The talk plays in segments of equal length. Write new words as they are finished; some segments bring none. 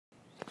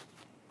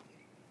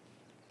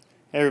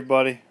Hey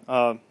everybody,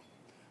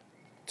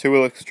 Two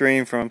Wheel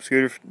Extreme from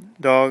Scooter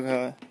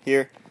Dog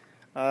here.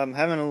 I'm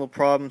having a little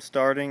problem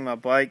starting my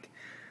bike.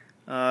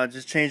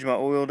 Just changed my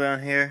oil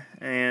down here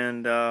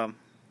and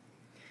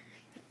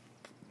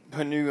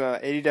put new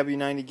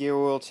 80W90 gear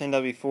oil,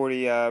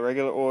 10W40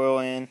 regular oil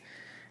in,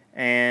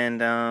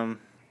 and I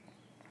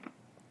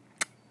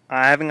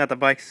haven't got the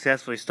bike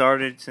successfully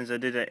started since I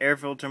did an air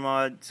filter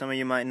mod some of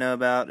you might know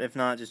about. If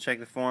not, just check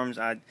the forums.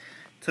 I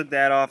took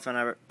that off and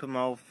I put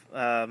my old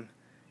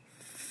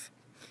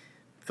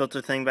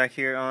filter thing back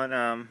here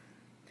on.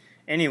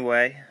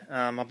 Anyway,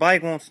 my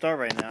bike won't start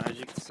right now. As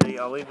you can see,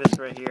 I'll leave this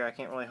right here. I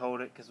can't really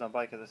hold it because my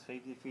bike has a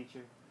safety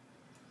feature.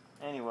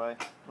 Anyway,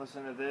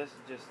 listen to this.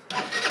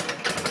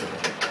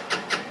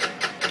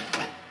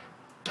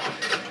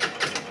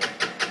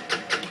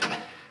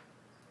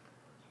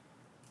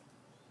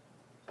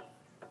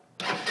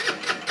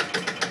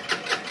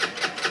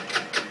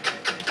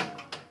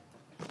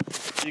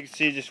 As you can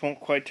see, it just won't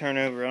quite turn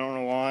over. I don't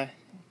know why.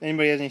 If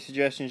anybody has any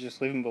suggestions,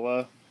 just leave them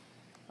below.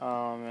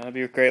 That'd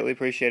be greatly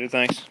appreciated.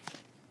 Thanks.